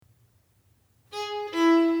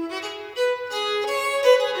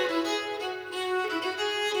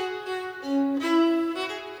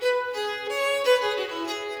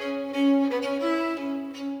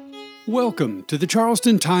Welcome to the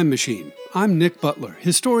Charleston Time Machine. I'm Nick Butler,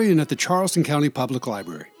 historian at the Charleston County Public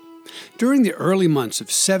Library. During the early months of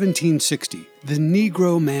 1760, the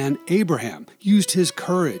Negro man Abraham used his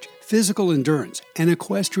courage, physical endurance, and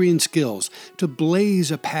equestrian skills to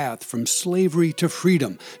blaze a path from slavery to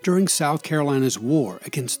freedom during South Carolina's war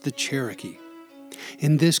against the Cherokee.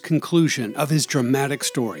 In this conclusion of his dramatic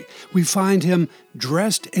story, we find him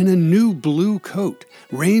dressed in a new blue coat,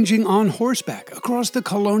 ranging on horseback across the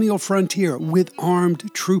colonial frontier with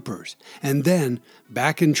armed troopers, and then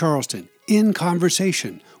back in Charleston in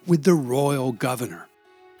conversation with the royal governor.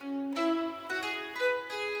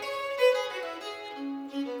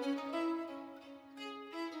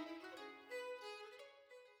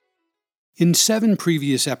 In 7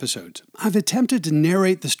 previous episodes, I've attempted to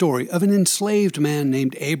narrate the story of an enslaved man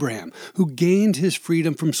named Abraham who gained his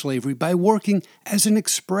freedom from slavery by working as an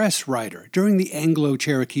express rider during the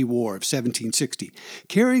Anglo-Cherokee War of 1760,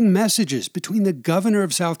 carrying messages between the governor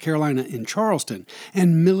of South Carolina in Charleston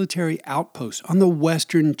and military outposts on the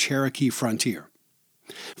western Cherokee frontier.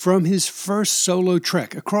 From his first solo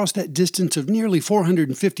trek across that distance of nearly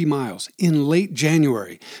 450 miles in late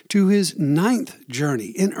January to his 9th journey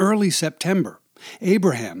in early September,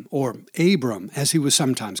 Abraham, or Abram as he was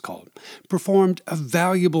sometimes called, performed a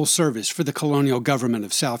valuable service for the colonial government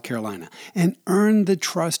of South Carolina and earned the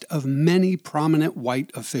trust of many prominent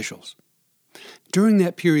white officials. During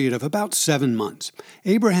that period of about 7 months,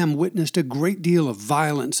 Abraham witnessed a great deal of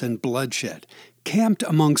violence and bloodshed, camped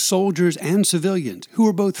among soldiers and civilians who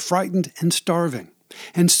were both frightened and starving,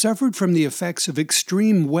 and suffered from the effects of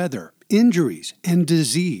extreme weather, injuries, and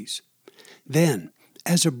disease. Then,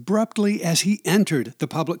 as abruptly as he entered the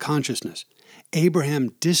public consciousness,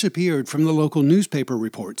 Abraham disappeared from the local newspaper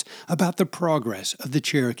reports about the progress of the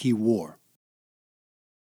Cherokee War.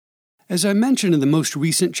 As I mentioned in the most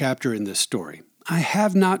recent chapter in this story, I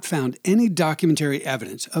have not found any documentary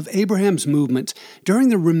evidence of Abraham's movements during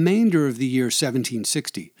the remainder of the year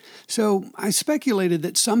 1760, so I speculated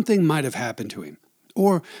that something might have happened to him,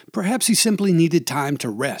 or perhaps he simply needed time to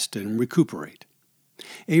rest and recuperate.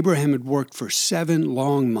 Abraham had worked for 7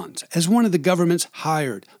 long months as one of the government's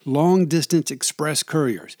hired long-distance express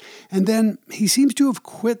couriers, and then he seems to have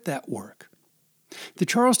quit that work. The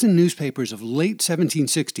Charleston newspapers of late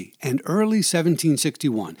 1760 and early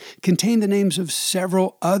 1761 contain the names of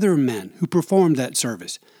several other men who performed that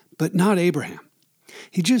service, but not Abraham.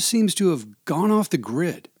 He just seems to have gone off the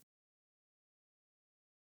grid.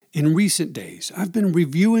 In recent days, I've been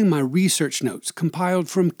reviewing my research notes compiled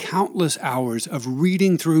from countless hours of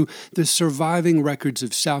reading through the surviving records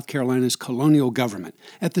of South Carolina's colonial government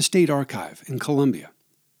at the State Archive in Columbia.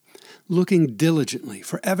 Looking diligently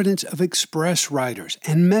for evidence of express riders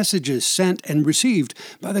and messages sent and received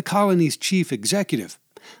by the colony's chief executive,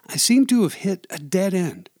 I seem to have hit a dead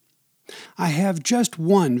end. I have just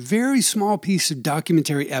one very small piece of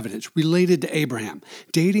documentary evidence related to Abraham,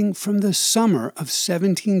 dating from the summer of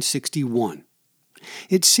 1761.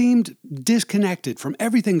 It seemed disconnected from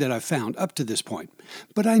everything that I've found up to this point,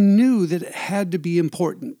 but I knew that it had to be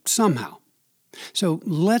important somehow. So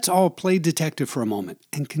let's all play detective for a moment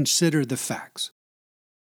and consider the facts.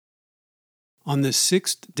 On the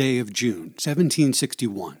 6th day of June,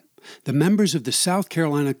 1761, the members of the South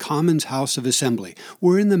Carolina Commons House of Assembly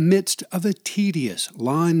were in the midst of a tedious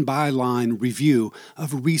line-by-line review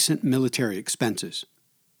of recent military expenses.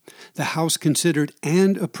 The House considered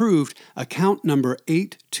and approved account number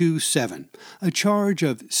 827, a charge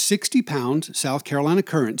of £60 South Carolina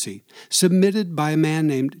currency submitted by a man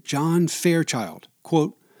named John Fairchild,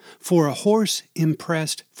 quote, for a horse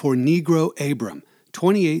impressed for Negro Abram,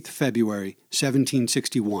 28th February,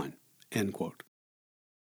 1761, end quote.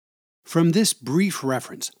 From this brief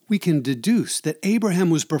reference, we can deduce that Abraham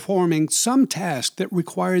was performing some task that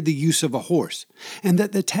required the use of a horse, and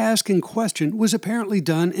that the task in question was apparently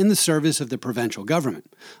done in the service of the provincial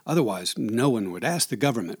government. Otherwise, no one would ask the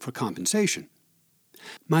government for compensation.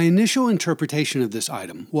 My initial interpretation of this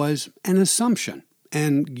item was an assumption,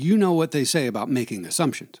 and you know what they say about making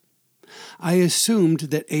assumptions. I assumed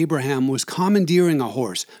that Abraham was commandeering a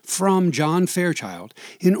horse from John Fairchild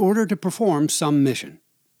in order to perform some mission.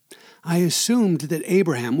 I assumed that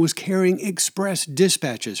Abraham was carrying express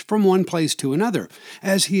dispatches from one place to another,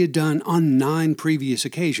 as he had done on 9 previous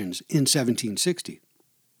occasions in 1760.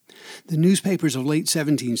 The newspapers of late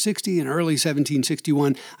 1760 and early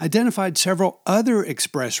 1761 identified several other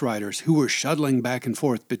express riders who were shuttling back and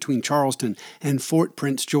forth between Charleston and Fort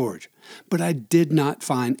Prince George, but I did not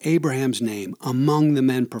find Abraham's name among the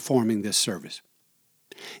men performing this service.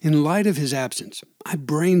 In light of his absence, I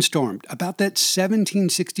brainstormed about that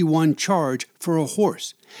 1761 charge for a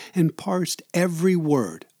horse and parsed every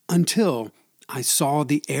word until I saw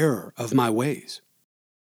the error of my ways.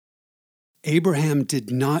 Abraham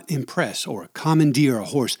did not impress or commandeer a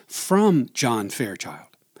horse from John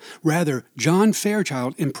Fairchild. Rather, John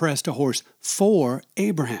Fairchild impressed a horse for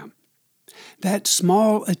Abraham. That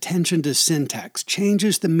small attention to syntax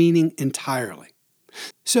changes the meaning entirely.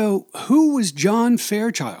 So, who was John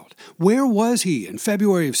Fairchild? Where was he in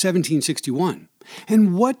February of 1761?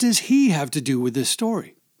 And what does he have to do with this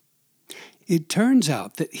story? It turns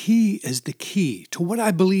out that he is the key to what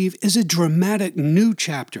I believe is a dramatic new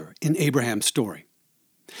chapter in Abraham's story.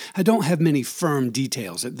 I don't have many firm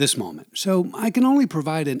details at this moment, so I can only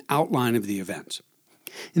provide an outline of the events.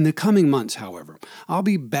 In the coming months, however, I'll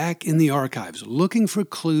be back in the archives looking for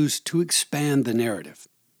clues to expand the narrative.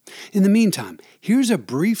 In the meantime, here's a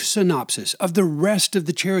brief synopsis of the rest of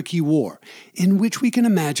the Cherokee War, in which we can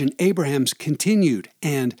imagine Abraham's continued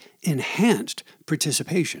and enhanced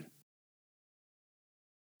participation.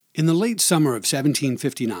 In the late summer of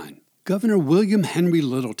 1759, Governor William Henry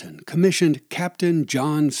Littleton commissioned Captain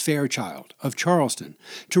John Fairchild of Charleston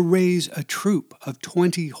to raise a troop of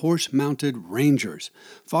 20 horse-mounted rangers,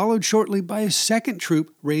 followed shortly by a second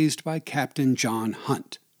troop raised by Captain John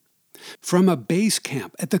Hunt. From a base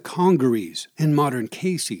camp at the Congarees in modern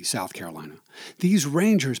Casey, South Carolina, these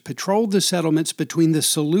rangers patrolled the settlements between the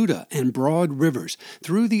Saluda and Broad Rivers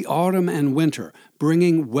through the autumn and winter,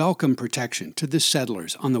 bringing welcome protection to the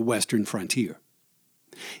settlers on the western frontier.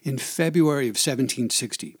 In February of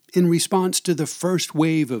 1760, in response to the first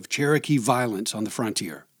wave of Cherokee violence on the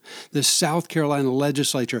frontier, the South Carolina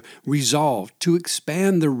legislature resolved to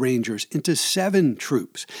expand the Rangers into 7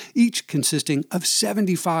 troops, each consisting of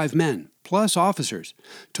 75 men, plus officers,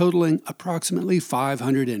 totaling approximately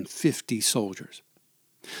 550 soldiers.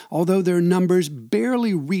 Although their numbers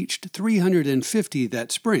barely reached 350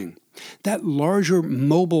 that spring, that larger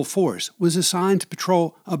mobile force was assigned to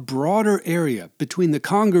patrol a broader area between the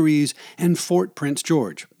Congarees and Fort Prince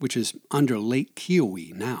George, which is under Lake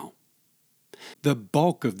Keowee now. The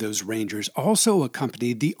bulk of those Rangers also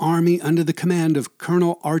accompanied the Army under the command of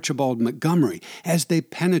Colonel Archibald Montgomery as they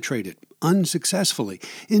penetrated, unsuccessfully,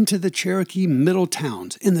 into the Cherokee Middle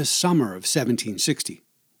Towns in the summer of 1760.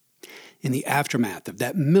 In the aftermath of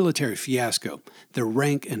that military fiasco, the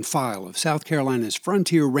rank and file of South Carolina's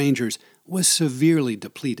frontier Rangers was severely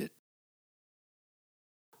depleted.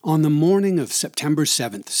 On the morning of September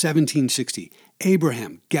 7, 1760,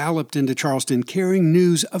 Abraham galloped into Charleston carrying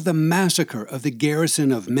news of the massacre of the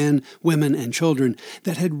garrison of men, women, and children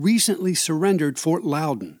that had recently surrendered Fort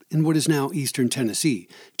Loudon in what is now eastern Tennessee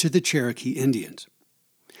to the Cherokee Indians.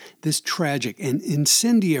 This tragic and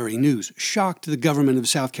incendiary news shocked the government of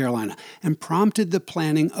South Carolina and prompted the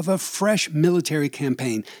planning of a fresh military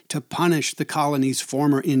campaign to punish the colony's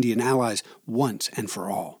former Indian allies once and for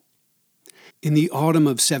all. In the autumn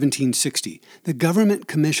of 1760, the government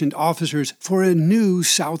commissioned officers for a new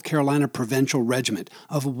South Carolina provincial regiment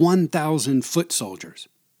of 1,000 foot soldiers.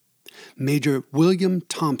 Major William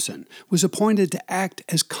Thompson was appointed to act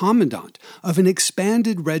as commandant of an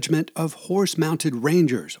expanded regiment of horse-mounted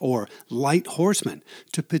rangers, or light horsemen,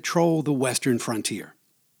 to patrol the western frontier.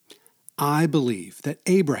 I believe that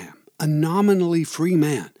Abraham, a nominally free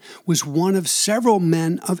man, was one of several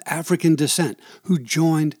men of African descent who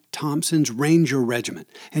joined Thompson's Ranger Regiment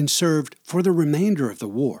and served for the remainder of the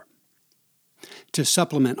war. To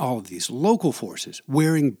supplement all of these local forces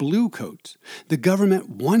wearing blue coats, the government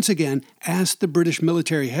once again asked the British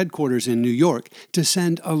military headquarters in New York to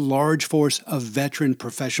send a large force of veteran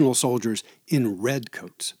professional soldiers in red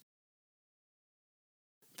coats.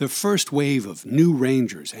 The first wave of new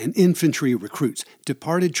Rangers and infantry recruits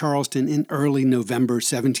departed Charleston in early November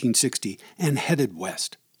 1760 and headed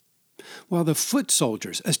west, while the foot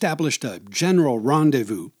soldiers established a general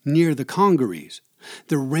rendezvous near the Congarees.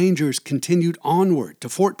 The Rangers continued onward to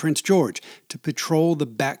Fort Prince George to patrol the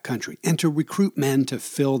backcountry and to recruit men to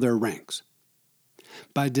fill their ranks.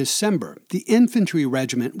 By December, the infantry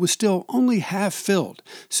regiment was still only half filled,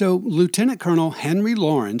 so Lieutenant Colonel Henry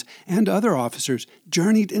Laurens and other officers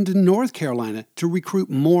journeyed into North Carolina to recruit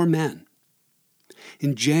more men.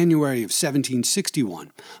 In January of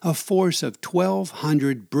 1761, a force of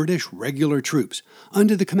 1,200 British regular troops,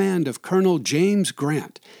 under the command of Colonel James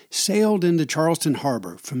Grant, sailed into Charleston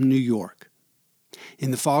Harbor from New York.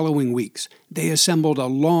 In the following weeks, they assembled a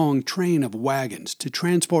long train of wagons to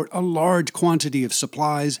transport a large quantity of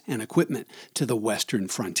supplies and equipment to the western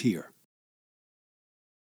frontier.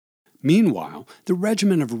 Meanwhile, the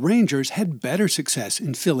regiment of Rangers had better success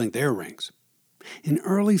in filling their ranks. In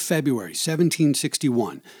early February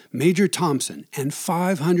 1761, Major Thompson and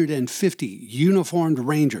 550 uniformed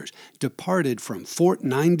Rangers departed from Fort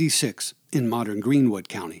 96 in modern Greenwood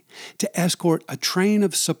County to escort a train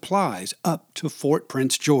of supplies up to Fort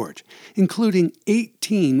Prince George, including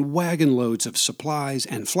 18 wagon loads of supplies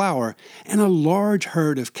and flour and a large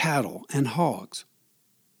herd of cattle and hogs.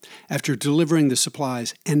 After delivering the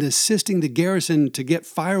supplies and assisting the garrison to get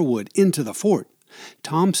firewood into the fort,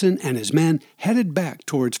 Thompson and his men headed back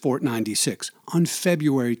towards Fort 96 on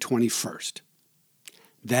February 21st.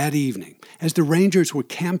 That evening, as the Rangers were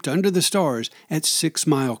camped under the stars at 6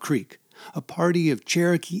 Mile Creek, a party of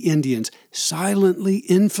Cherokee Indians silently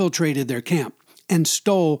infiltrated their camp and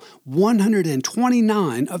stole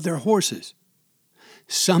 129 of their horses.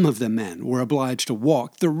 Some of the men were obliged to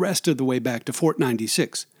walk the rest of the way back to Fort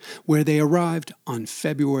 96, where they arrived on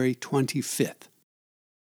February 25th.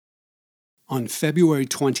 On February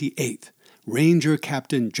 28th, Ranger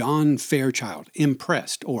Captain John Fairchild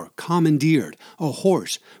impressed or commandeered a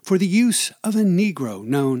horse for the use of a Negro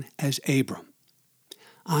known as Abram.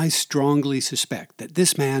 I strongly suspect that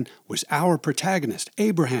this man was our protagonist,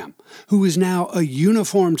 Abraham, who is now a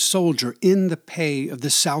uniformed soldier in the pay of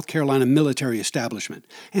the South Carolina military establishment,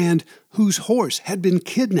 and whose horse had been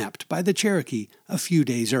kidnapped by the Cherokee a few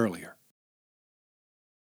days earlier.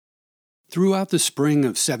 Throughout the spring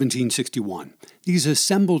of 1761, these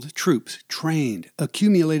assembled troops trained,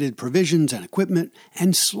 accumulated provisions and equipment,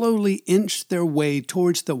 and slowly inched their way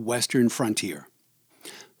towards the western frontier.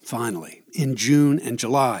 Finally, in June and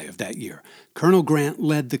July of that year, Colonel Grant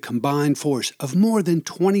led the combined force of more than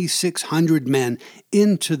 2,600 men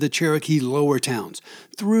into the Cherokee lower towns,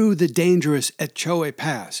 through the dangerous Etchogue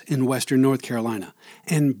Pass in western North Carolina,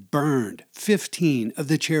 and burned 15 of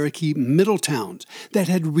the Cherokee middle towns that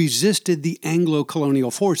had resisted the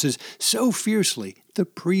Anglo-colonial forces so fiercely the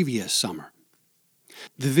previous summer.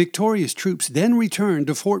 The victorious troops then returned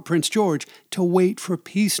to Fort Prince George to wait for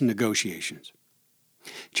peace negotiations.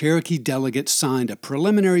 Cherokee delegates signed a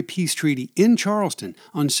preliminary peace treaty in Charleston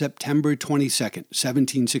on September 22,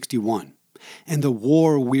 1761, and the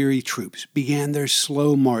war-weary troops began their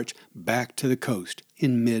slow march back to the coast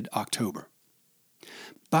in mid-October.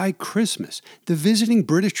 By Christmas, the visiting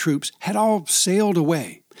British troops had all sailed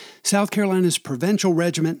away. South Carolina's Provincial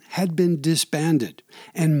Regiment had been disbanded,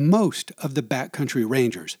 and most of the backcountry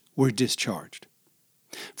Rangers were discharged.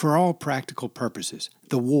 For all practical purposes,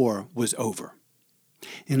 the war was over.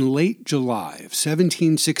 In late July of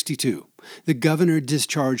 1762, the governor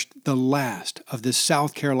discharged the last of the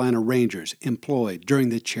South Carolina Rangers employed during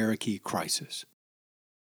the Cherokee crisis.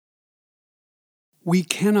 We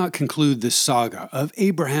cannot conclude this saga of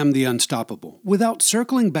Abraham the Unstoppable without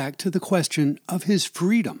circling back to the question of his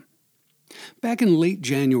freedom. Back in late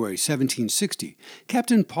January 1760,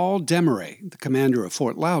 Captain Paul Desmarais, the commander of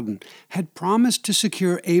Fort Loudon, had promised to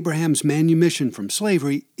secure Abraham's manumission from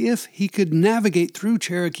slavery if he could navigate through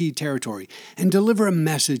Cherokee territory and deliver a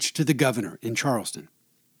message to the governor in Charleston.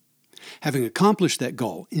 Having accomplished that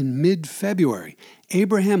goal in mid-February,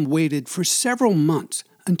 Abraham waited for several months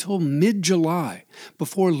until mid-July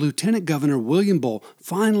before Lieutenant Governor William Bull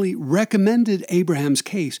finally recommended Abraham's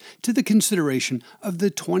case to the consideration of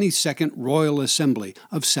the 22nd Royal Assembly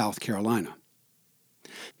of South Carolina.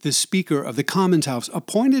 The Speaker of the Commons House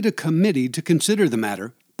appointed a committee to consider the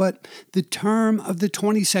matter, but the term of the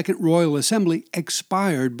 22nd Royal Assembly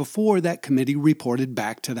expired before that committee reported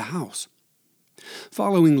back to the House.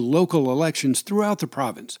 Following local elections throughout the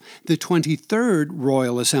province, the 23rd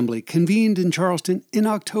Royal Assembly convened in Charleston in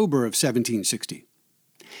October of 1760.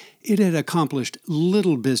 It had accomplished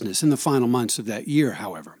little business in the final months of that year,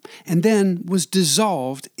 however, and then was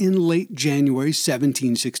dissolved in late January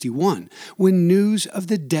 1761, when news of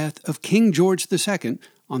the death of King George II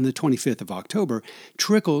on the 25th of October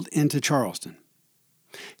trickled into Charleston.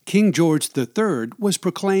 King George III was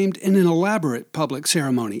proclaimed in an elaborate public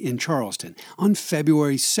ceremony in Charleston on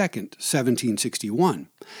February 2, 1761,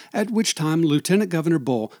 at which time Lieutenant Governor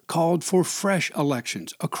Bull called for fresh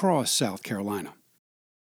elections across South Carolina.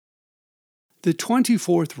 The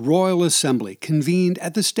 24th Royal Assembly convened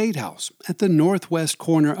at the State House at the northwest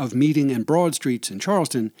corner of Meeting and Broad Streets in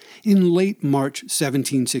Charleston in late March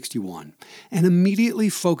 1761, and immediately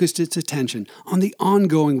focused its attention on the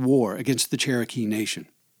ongoing war against the Cherokee Nation.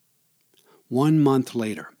 1 month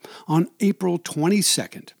later, on April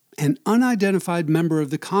 22nd, an unidentified member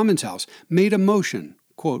of the Commons House made a motion,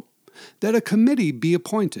 quote, that a committee be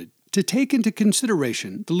appointed to take into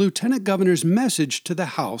consideration the Lieutenant Governor's message to the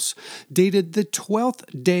House dated the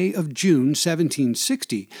 12th day of June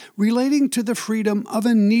 1760 relating to the freedom of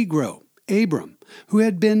a Negro, Abram, who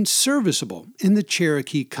had been serviceable in the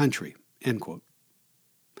Cherokee country, end quote.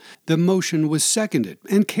 The motion was seconded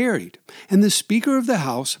and carried, and the Speaker of the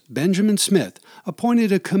House, Benjamin Smith,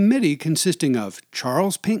 appointed a committee consisting of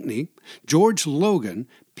Charles Pinckney, George Logan,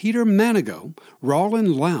 Peter Manigault,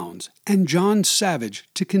 Rollin Lowndes, and John Savage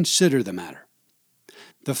to consider the matter.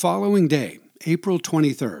 The following day, April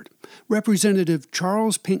 23rd, Representative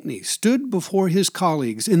Charles Pinckney stood before his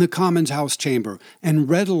colleagues in the Commons House chamber and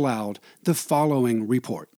read aloud the following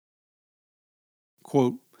report.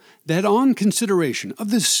 Quote, that on consideration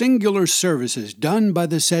of the singular services done by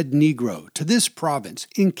the said Negro to this province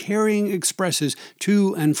in carrying expresses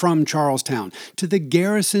to and from Charlestown to the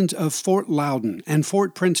garrisons of Fort Loudon and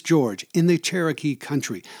Fort Prince George in the Cherokee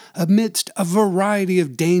country, amidst a variety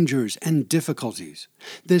of dangers and difficulties,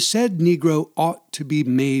 the said Negro ought to be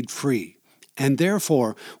made free. And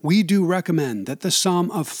therefore, we do recommend that the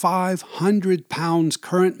sum of £500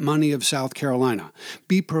 current money of South Carolina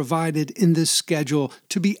be provided in this schedule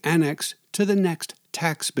to be annexed to the next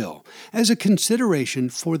tax bill as a consideration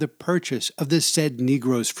for the purchase of the said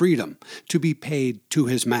Negro's freedom to be paid to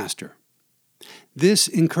his master. This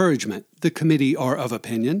encouragement, the committee are of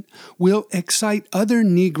opinion, will excite other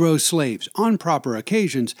Negro slaves on proper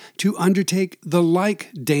occasions to undertake the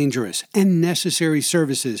like dangerous and necessary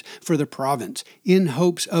services for the province in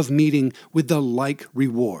hopes of meeting with the like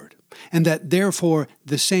reward, and that therefore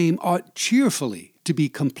the same ought cheerfully to be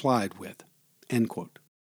complied with. End quote.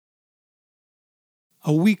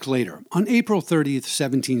 A week later, on April 30th,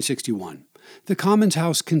 1761, the Commons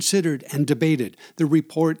House considered and debated the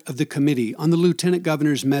report of the committee on the Lieutenant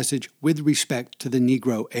Governor's message with respect to the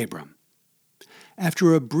Negro Abram.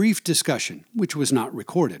 After a brief discussion, which was not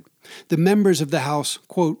recorded, the members of the House,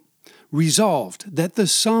 quote, resolved that the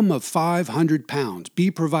sum of £500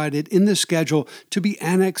 be provided in the schedule to be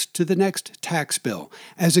annexed to the next tax bill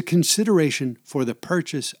as a consideration for the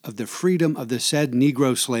purchase of the freedom of the said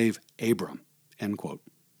Negro slave Abram. End quote.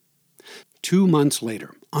 2 months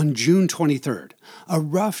later, on June 23rd, a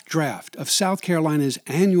rough draft of South Carolina's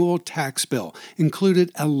annual tax bill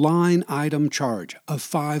included a line-item charge of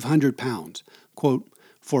 £500, quote,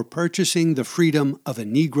 for purchasing the freedom of a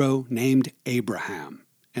Negro named Abraham,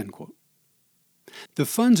 end quote. The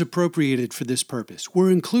funds appropriated for this purpose were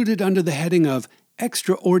included under the heading of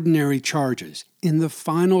extraordinary charges in the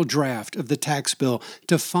final draft of the tax bill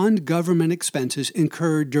to fund government expenses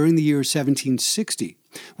incurred during the year 1760,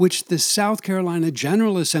 which the South Carolina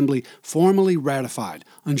General Assembly formally ratified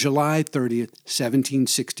on July 30,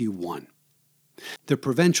 1761. The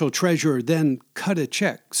provincial treasurer then cut a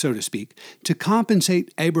check, so to speak, to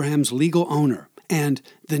compensate Abraham's legal owner, and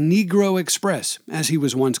the Negro Express, as he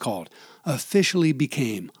was once called, officially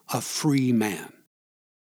became a free man.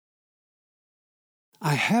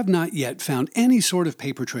 I have not yet found any sort of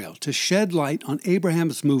paper trail to shed light on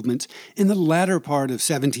Abraham's movements in the latter part of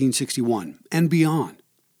 1761 and beyond.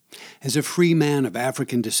 As a free man of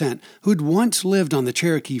African descent who'd once lived on the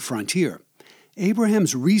Cherokee frontier,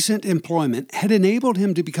 Abraham's recent employment had enabled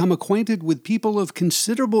him to become acquainted with people of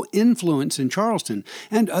considerable influence in Charleston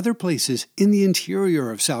and other places in the interior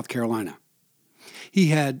of South Carolina. He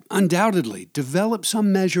had undoubtedly developed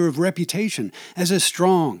some measure of reputation as a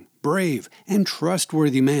strong, brave, and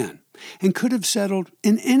trustworthy man, and could have settled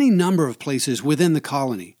in any number of places within the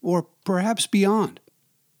colony, or perhaps beyond.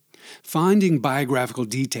 Finding biographical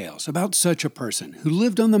details about such a person who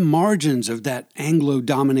lived on the margins of that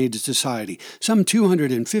Anglo-dominated society some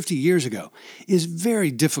 250 years ago is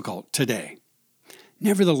very difficult today.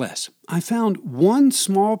 Nevertheless, I found one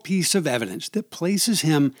small piece of evidence that places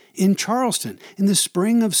him in Charleston in the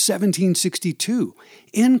spring of 1762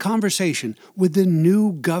 in conversation with the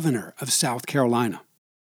new governor of South Carolina.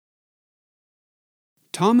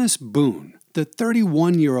 Thomas Boone, the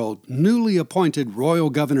 31-year-old newly appointed royal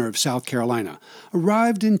governor of South Carolina,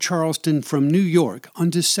 arrived in Charleston from New York on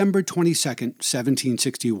December 22,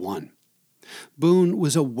 1761. Boone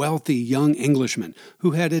was a wealthy young Englishman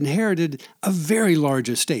who had inherited a very large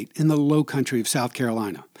estate in the low country of South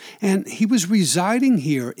Carolina, and he was residing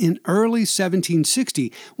here in early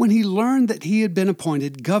 1760 when he learned that he had been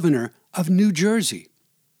appointed governor of New Jersey.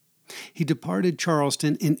 He departed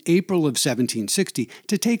Charleston in April of 1760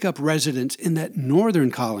 to take up residence in that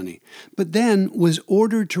northern colony, but then was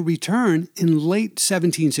ordered to return in late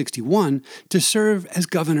 1761 to serve as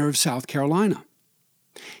governor of South Carolina.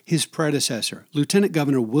 His predecessor, Lieutenant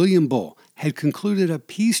Governor William Bull, had concluded a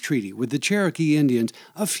peace treaty with the Cherokee Indians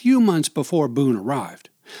a few months before Boone arrived,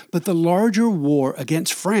 but the larger war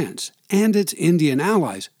against France and its Indian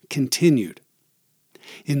allies continued.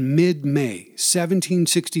 In mid-May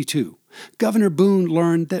 1762, Governor Boone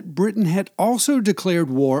learned that Britain had also declared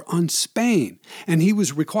war on Spain, and he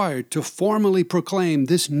was required to formally proclaim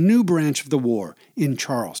this new branch of the war in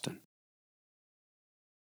Charleston.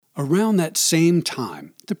 Around that same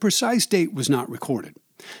time, the precise date was not recorded,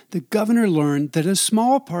 the governor learned that a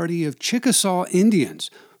small party of Chickasaw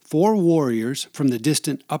Indians, 4 warriors from the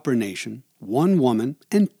distant Upper Nation, 1 woman,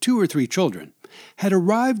 and 2 or 3 children, had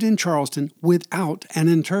arrived in Charleston without an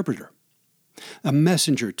interpreter. A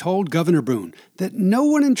messenger told Governor Boone that no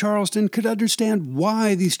one in Charleston could understand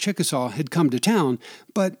why these Chickasaw had come to town,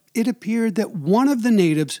 but it appeared that one of the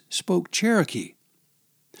natives spoke Cherokee.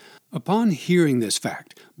 Upon hearing this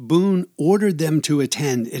fact, Boone ordered them to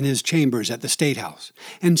attend in his chambers at the State House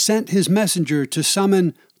and sent his messenger to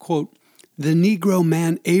summon, quote, the Negro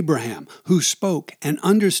man Abraham, who spoke and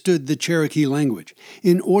understood the Cherokee language,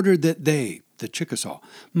 in order that they, the Chickasaw,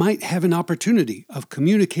 might have an opportunity of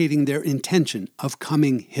communicating their intention of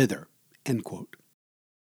coming hither. End quote.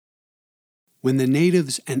 When the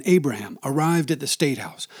natives and Abraham arrived at the State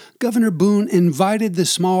House, Governor Boone invited the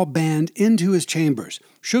small band into his chambers,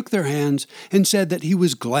 shook their hands, and said that he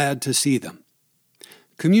was glad to see them.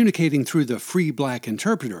 Communicating through the free black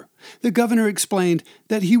interpreter, the governor explained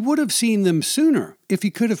that he would have seen them sooner if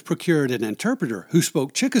he could have procured an interpreter who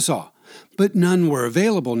spoke Chickasaw, but none were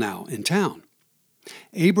available now in town.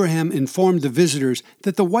 Abraham informed the visitors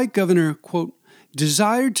that the white governor, quote,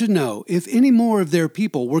 desired to know if any more of their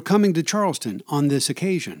people were coming to Charleston on this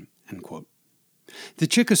occasion, end quote. The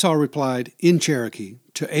Chickasaw replied, in Cherokee,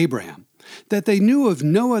 to Abraham, that they knew of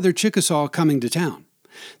no other Chickasaw coming to town,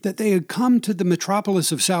 that they had come to the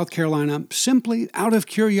metropolis of South Carolina simply out of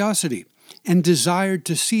curiosity and desired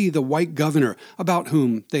to see the white governor about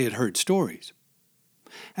whom they had heard stories.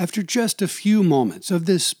 After just a few moments of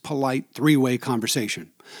this polite 3-way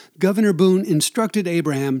conversation, Governor Boone instructed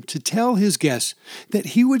Abraham to tell his guests that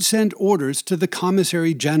he would send orders to the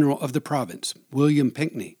Commissary General of the province, William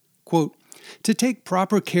Pinckney, quote, to take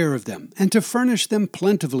proper care of them and to furnish them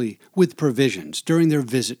plentifully with provisions during their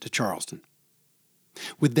visit to Charleston.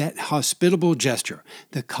 With that hospitable gesture,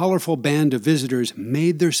 the colorful band of visitors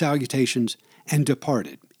made their salutations and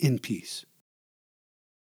departed in peace.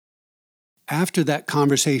 After that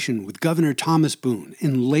conversation with Governor Thomas Boone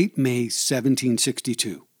in late May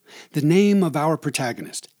 1762, the name of our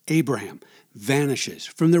protagonist, Abraham, vanishes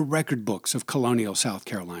from the record books of colonial South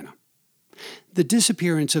Carolina. The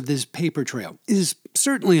disappearance of this paper trail is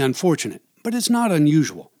certainly unfortunate, but it's not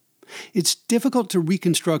unusual. It's difficult to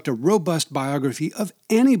reconstruct a robust biography of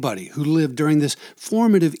anybody who lived during this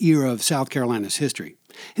formative era of South Carolina's history,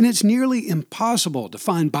 and it's nearly impossible to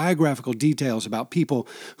find biographical details about people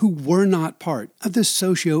who were not part of the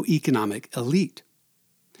socio-economic elite.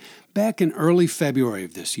 Back in early February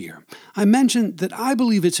of this year, I mentioned that I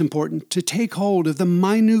believe it's important to take hold of the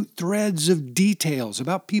minute threads of details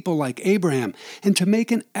about people like Abraham and to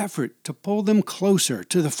make an effort to pull them closer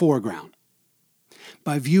to the foreground.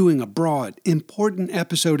 By viewing a broad, important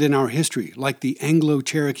episode in our history, like the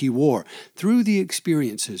Anglo-Cherokee War, through the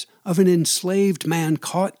experiences of an enslaved man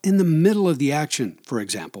caught in the middle of the action, for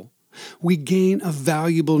example, we gain a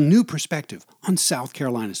valuable new perspective on South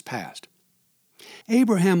Carolina's past.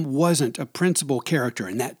 Abraham wasn't a principal character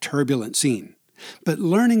in that turbulent scene, but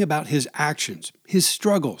learning about his actions, his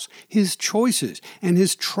struggles, his choices, and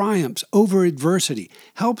his triumphs over adversity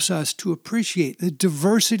helps us to appreciate the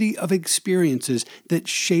diversity of experiences that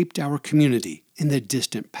shaped our community in the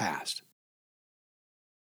distant past.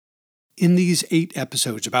 In these 8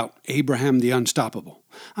 episodes about Abraham the Unstoppable,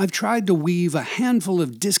 I've tried to weave a handful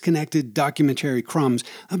of disconnected documentary crumbs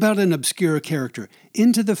about an obscure character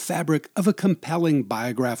into the fabric of a compelling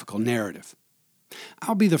biographical narrative.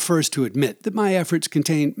 I'll be the first to admit that my efforts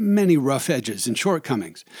contain many rough edges and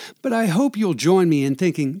shortcomings, but I hope you'll join me in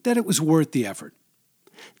thinking that it was worth the effort.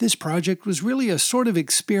 This project was really a sort of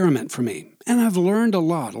experiment for me, and I've learned a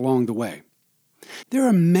lot along the way. There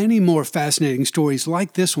are many more fascinating stories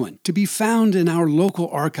like this one to be found in our local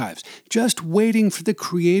archives, just waiting for the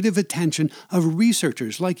creative attention of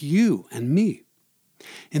researchers like you and me.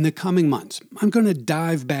 In the coming months, I'm going to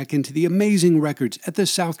dive back into the amazing records at the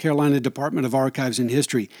South Carolina Department of Archives and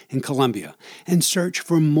History in Columbia and search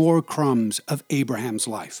for more crumbs of Abraham's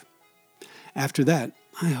life. After that,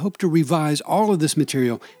 I hope to revise all of this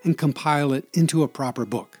material and compile it into a proper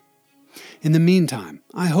book. In the meantime,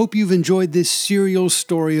 I hope you've enjoyed this serial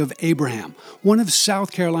story of Abraham, one of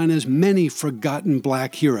South Carolina's many forgotten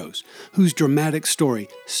black heroes, whose dramatic story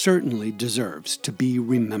certainly deserves to be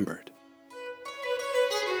remembered.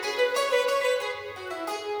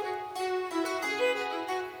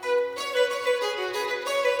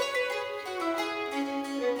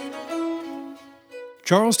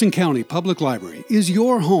 Charleston County Public Library is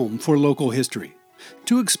your home for local history.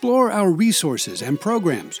 To explore our resources and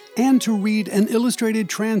programs, and to read an illustrated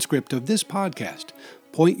transcript of this podcast,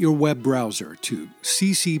 point your web browser to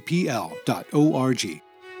ccpl.org.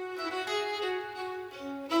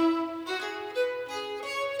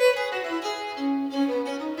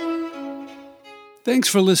 Thanks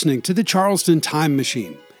for listening to the Charleston Time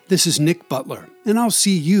Machine. This is Nick Butler, and I'll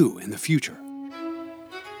see you in the future.